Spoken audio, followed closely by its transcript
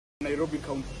Nairobi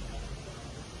County.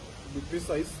 To be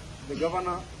precise, the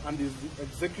governor and his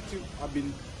executive have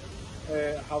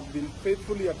been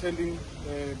faithfully attending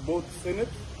both Senate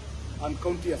and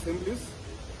county assemblies,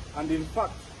 and in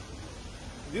fact,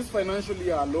 this financial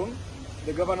year alone,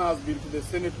 the governor has been to the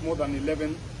Senate more than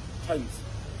 11 times,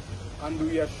 and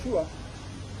we are sure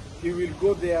he will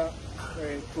go there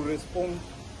to respond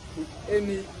to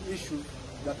any issues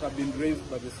that have been raised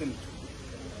by the Senate.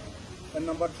 And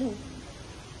number two,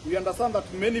 we understand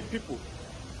that many people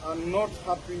are not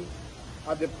happy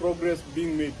at the progress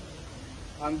being made,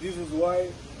 and this is why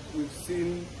we've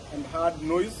seen and heard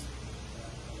noise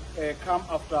come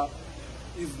after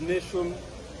his nation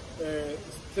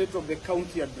State of the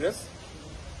County address,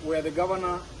 where the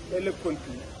governor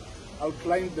eloquently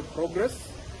outlined the progress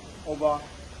over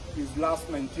his last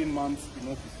 19 months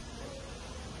in office.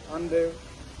 And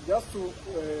just to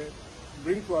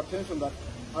bring to our attention that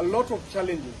a lot of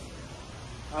challenges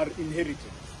are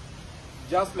inherited,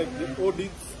 just like the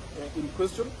audits in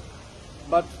question,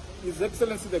 but His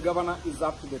Excellency the Governor is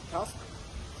up to the task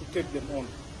to take them on.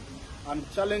 And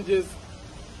challenges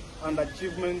and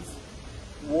achievements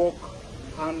walk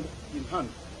hand in hand.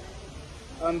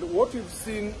 And what we've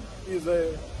seen is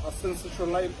a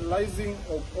sensationalizing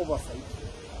of oversight,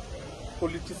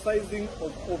 politicizing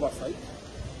of oversight,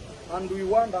 and we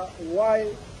wonder why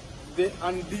the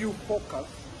undue focus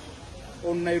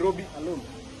on Nairobi alone.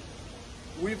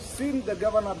 We've seen the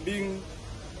governor being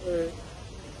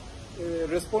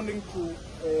responding to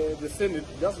the Senate,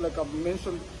 just like I've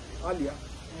mentioned earlier,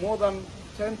 more than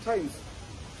 10 times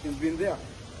he's been there.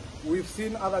 We've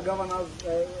seen other governors,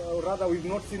 or rather we've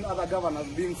not seen other governors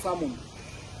being summoned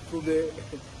to the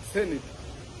Senate.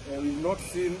 We've not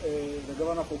seen the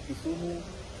governor for Kisumu,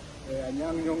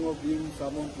 Anyang' Nyong'o, being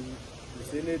summoned to the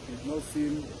Senate. We've not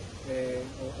seen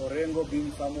Orengo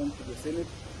being summoned to the Senate,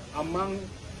 among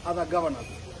other governors.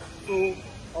 So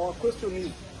our question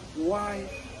is, why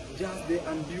just the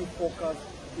undue focus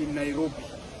in Nairobi?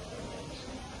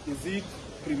 Is it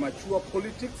premature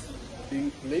politics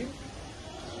being played?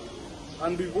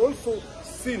 And we've also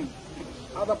seen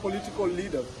other political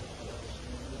leaders,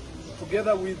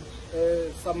 together with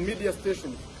some media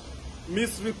stations,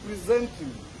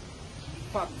 misrepresenting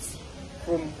facts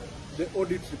from the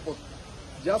audit report.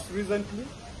 Just recently,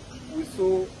 we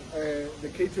saw the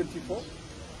K24,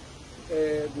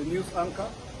 the news anchor,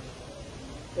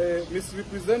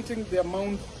 misrepresenting the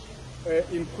amount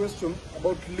in question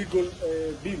about legal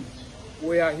bills,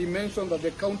 where he mentioned that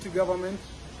the county government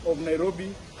of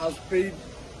Nairobi has paid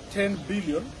 10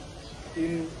 billion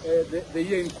in the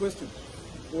year in question,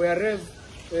 whereas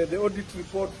the audit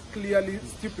report clearly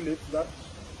stipulates that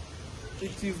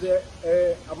it is the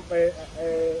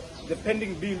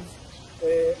pending bills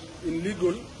in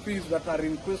legal fees that are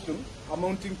in question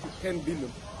amounting to 10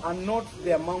 billion, and not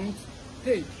the amount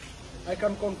paid. I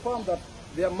can confirm that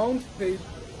the amount paid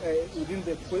within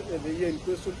the year in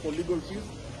question for legal fees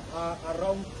are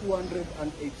around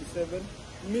 287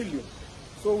 million.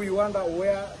 So we wonder,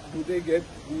 where do they get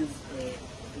these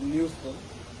news from,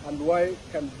 and why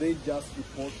can they just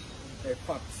report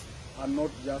facts and not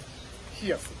just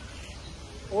hearsay?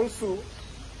 Also,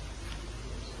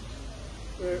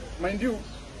 mind you,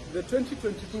 the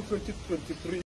 2022-2023